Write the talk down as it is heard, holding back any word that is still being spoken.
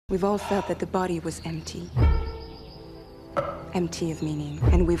We've all felt that the body was empty. Empty of meaning.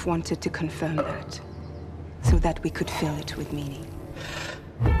 And we've wanted to confirm that, so that we could fill it with meaning.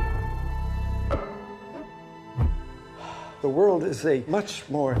 The world is a much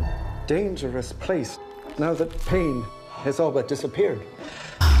more dangerous place now that pain has all but disappeared.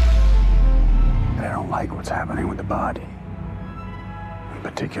 I don't like what's happening with the body. In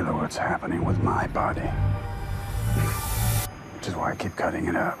particular, what's happening with my body. Which is why I keep cutting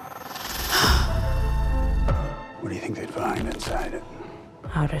it up. What do you think they'd find inside it?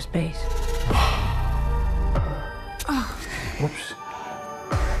 Outer space. Whoops.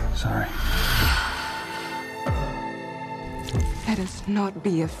 Sorry. Let us not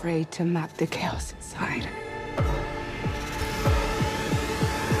be afraid to map the chaos inside.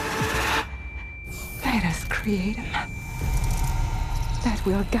 Let us create a map that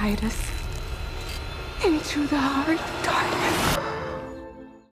will guide us into the heart of darkness.